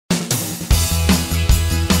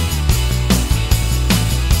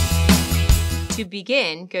To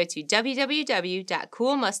begin, go to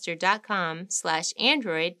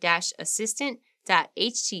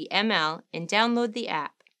www.coolmuster.com/android-assistant.html and download the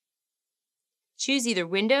app. Choose either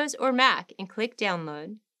Windows or Mac and click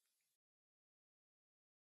Download.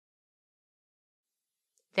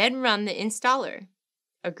 Then run the installer.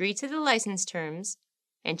 Agree to the license terms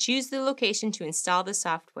and choose the location to install the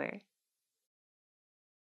software.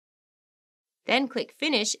 Then click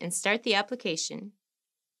Finish and start the application.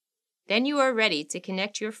 Then you are ready to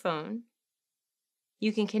connect your phone.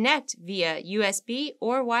 You can connect via USB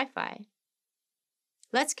or Wi-Fi.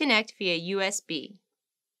 Let's connect via USB.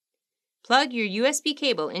 Plug your USB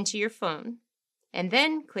cable into your phone, and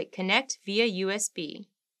then click Connect via USB.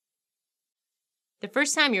 The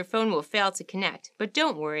first time your phone will fail to connect, but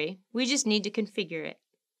don't worry, we just need to configure it.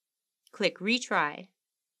 Click Retry.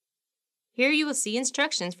 Here you will see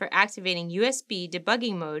instructions for activating USB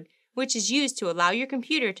debugging mode, which is used to allow your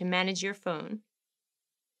computer to manage your phone.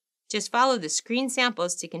 Just follow the screen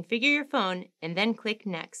samples to configure your phone and then click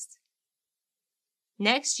Next.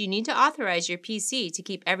 Next, you need to authorize your PC to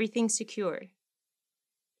keep everything secure.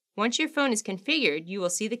 Once your phone is configured, you will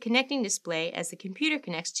see the connecting display as the computer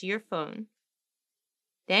connects to your phone.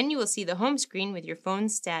 Then you will see the home screen with your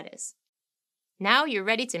phone's status. Now you're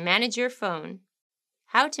ready to manage your phone.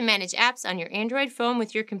 How to manage apps on your Android phone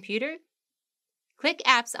with your computer? Click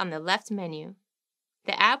Apps on the left menu.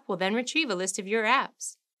 The app will then retrieve a list of your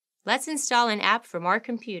apps. Let's install an app from our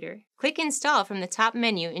computer. Click Install from the top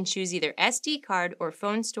menu and choose either SD card or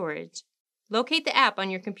phone storage. Locate the app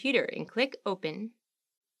on your computer and click Open.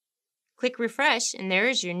 Click Refresh and there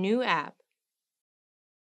is your new app.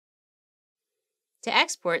 To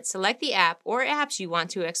export, select the app or apps you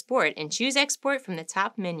want to export and choose Export from the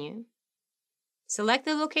top menu. Select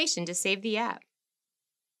the location to save the app.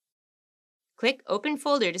 Click Open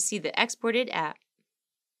Folder to see the exported app.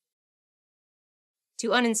 To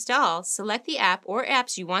uninstall, select the app or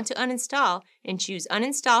apps you want to uninstall and choose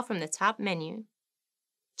Uninstall from the top menu.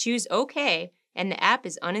 Choose OK and the app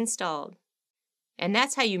is uninstalled. And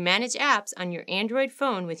that's how you manage apps on your Android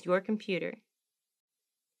phone with your computer.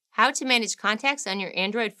 How to manage contacts on your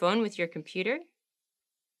Android phone with your computer?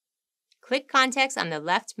 Click Contacts on the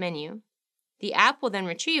left menu. The app will then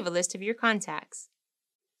retrieve a list of your contacts.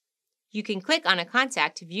 You can click on a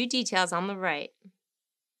contact to view details on the right.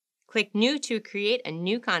 Click New to create a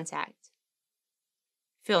new contact.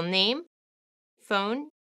 Fill name, phone,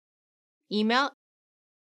 email,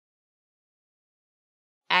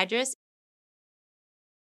 address,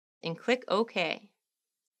 and click OK.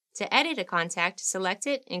 To edit a contact, select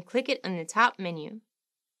it and click it on the top menu.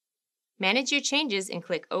 Manage your changes and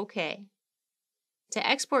click OK. To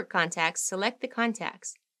export contacts, select the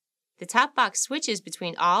contacts. The top box switches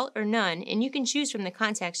between all or none, and you can choose from the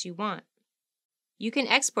contacts you want. You can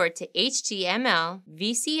export to HTML,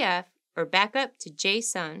 VCF, or backup to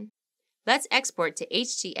JSON. Let's export to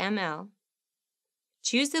HTML.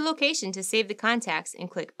 Choose the location to save the contacts and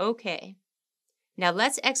click OK. Now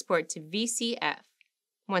let's export to VCF.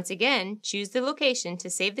 Once again, choose the location to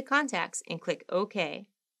save the contacts and click OK.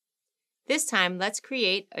 This time, let's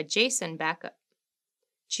create a JSON backup.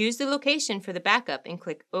 Choose the location for the backup and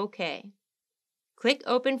click OK. Click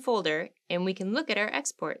Open Folder and we can look at our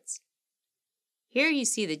exports. Here you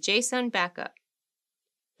see the JSON backup.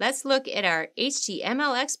 Let's look at our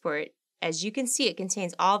HTML export. As you can see, it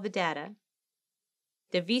contains all the data.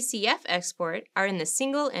 The VCF export are in the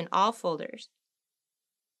Single and All folders.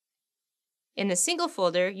 In the Single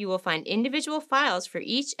folder, you will find individual files for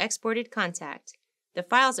each exported contact. The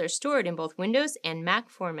files are stored in both Windows and Mac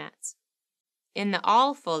formats. In the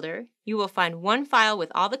All folder, you will find one file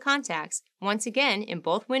with all the contacts, once again in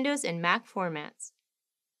both Windows and Mac formats.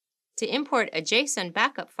 To import a JSON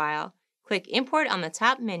backup file, click Import on the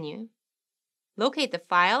top menu. Locate the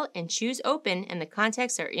file and choose Open and the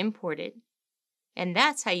contacts are imported. And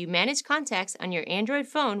that's how you manage contacts on your Android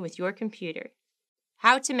phone with your computer.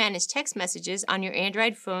 How to manage text messages on your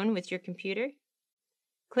Android phone with your computer?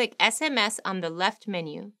 Click SMS on the left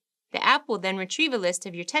menu. The app will then retrieve a list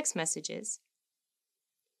of your text messages.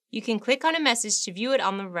 You can click on a message to view it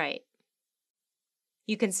on the right.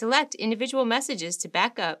 You can select individual messages to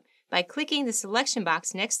back up by clicking the selection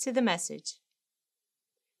box next to the message.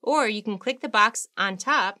 Or you can click the box on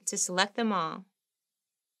top to select them all.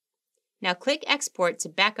 Now click Export to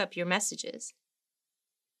back up your messages.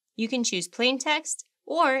 You can choose plain text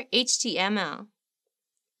or HTML.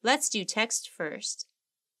 Let's do text first.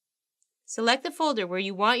 Select the folder where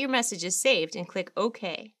you want your messages saved and click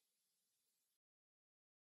OK.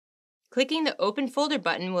 Clicking the Open Folder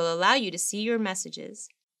button will allow you to see your messages.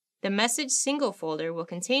 The Message Single folder will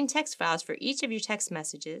contain text files for each of your text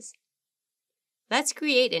messages. Let's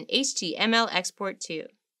create an HTML export too.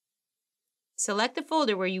 Select the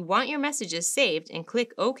folder where you want your messages saved and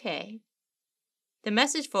click OK. The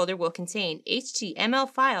message folder will contain HTML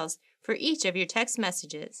files for each of your text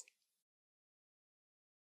messages.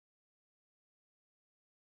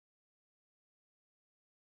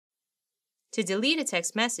 To delete a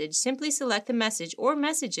text message, simply select the message or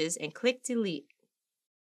messages and click Delete.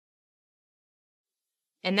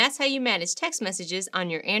 And that's how you manage text messages on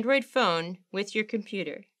your Android phone with your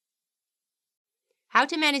computer. How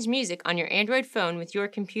to manage music on your Android phone with your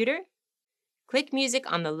computer? Click Music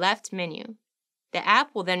on the left menu. The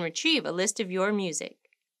app will then retrieve a list of your music.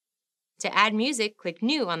 To add music, click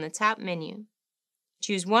New on the top menu.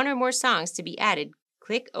 Choose one or more songs to be added.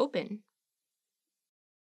 Click Open.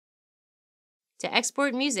 To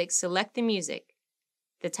export music, select the music.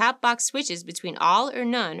 The top box switches between all or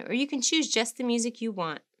none, or you can choose just the music you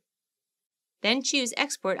want. Then choose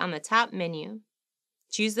Export on the top menu.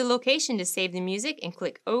 Choose the location to save the music and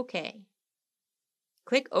click OK.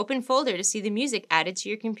 Click Open Folder to see the music added to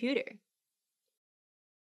your computer.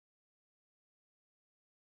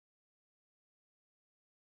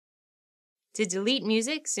 To delete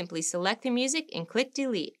music, simply select the music and click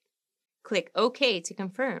Delete. Click OK to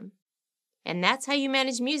confirm. And that's how you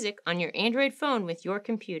manage music on your Android phone with your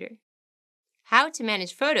computer. How to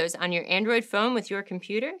manage photos on your Android phone with your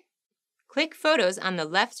computer? Click Photos on the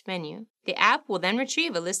left menu. The app will then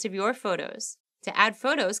retrieve a list of your photos. To add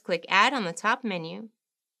photos, click Add on the top menu.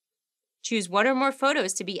 Choose one or more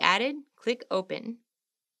photos to be added. Click Open.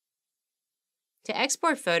 To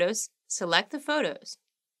export photos, select the photos.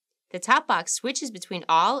 The top box switches between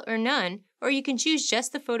all or none, or you can choose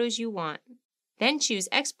just the photos you want. Then choose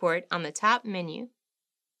Export on the top menu.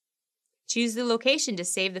 Choose the location to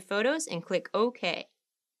save the photos and click OK.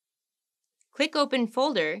 Click Open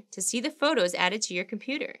Folder to see the photos added to your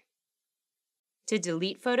computer. To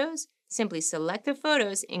delete photos, simply select the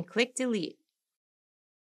photos and click Delete.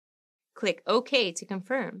 Click OK to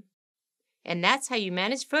confirm. And that's how you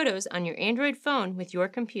manage photos on your Android phone with your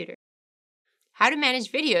computer. How to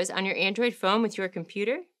manage videos on your Android phone with your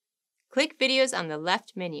computer? Click Videos on the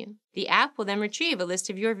left menu. The app will then retrieve a list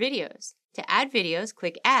of your videos. To add videos,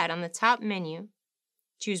 click Add on the top menu.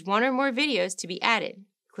 Choose one or more videos to be added.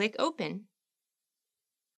 Click Open.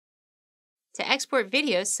 To export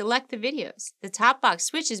videos, select the videos. The top box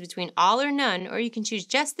switches between all or none, or you can choose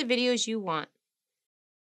just the videos you want.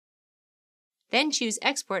 Then choose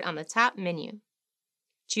Export on the top menu.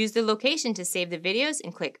 Choose the location to save the videos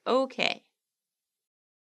and click OK.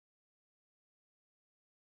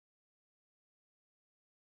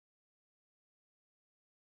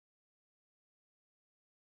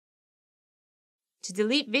 To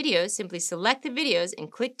delete videos, simply select the videos and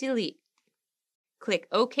click Delete. Click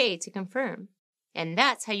OK to confirm. And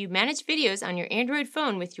that's how you manage videos on your Android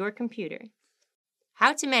phone with your computer.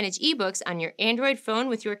 How to manage ebooks on your Android phone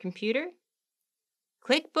with your computer?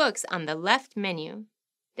 Click Books on the left menu.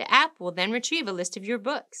 The app will then retrieve a list of your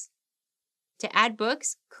books. To add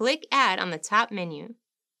books, click Add on the top menu.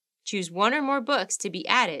 Choose one or more books to be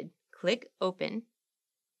added. Click Open.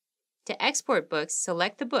 To export books,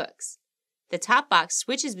 select the books. The top box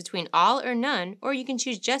switches between all or none, or you can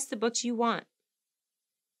choose just the books you want.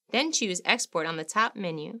 Then choose Export on the top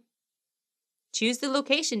menu. Choose the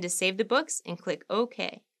location to save the books and click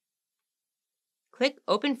OK. Click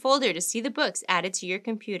Open Folder to see the books added to your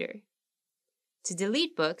computer. To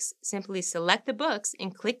delete books, simply select the books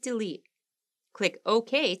and click Delete. Click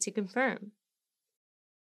OK to confirm.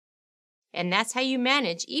 And that's how you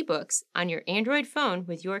manage ebooks on your Android phone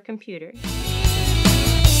with your computer.